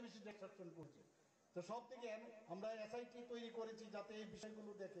সবচেয়ে বেশি ডিস্ট্রাকশন করছি। তো সব থেকে আমরা এসআইটি তৈরি করেছি যাতে এই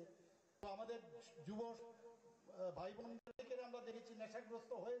বিষয়গুলো দেখে। তো আমাদের যুব ভাই বোনদেরকে আমরা দেখেছি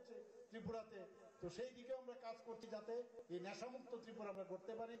নেশাগ্রস্ত হয়েছে ত্রিপুরাতে। তো সেই দিকে আমরা কাজ করছি যাতে এই নেশামুক্ত ত্রিপুরা আমরা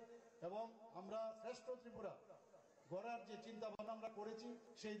করতে পারি এবং আমরা শ্রেষ্ঠ ত্রিপুরা গড়ার যে চিন্তা ভাবনা আমরা করেছি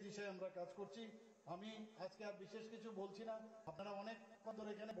সেই দিশায় আমরা কাজ করছি। আমি আজকে আর বিশেষ কিছু বলছি না, আপনারা অনেকক্ষণ ধরে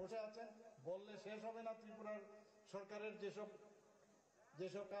এখানে বসে আছেন, বললে শেষ হবে না ত্রিপুরার সরকারের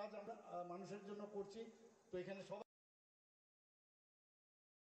যেসব কাজ আমরা মানুষের জন্য করছি। তো এখানে সবাই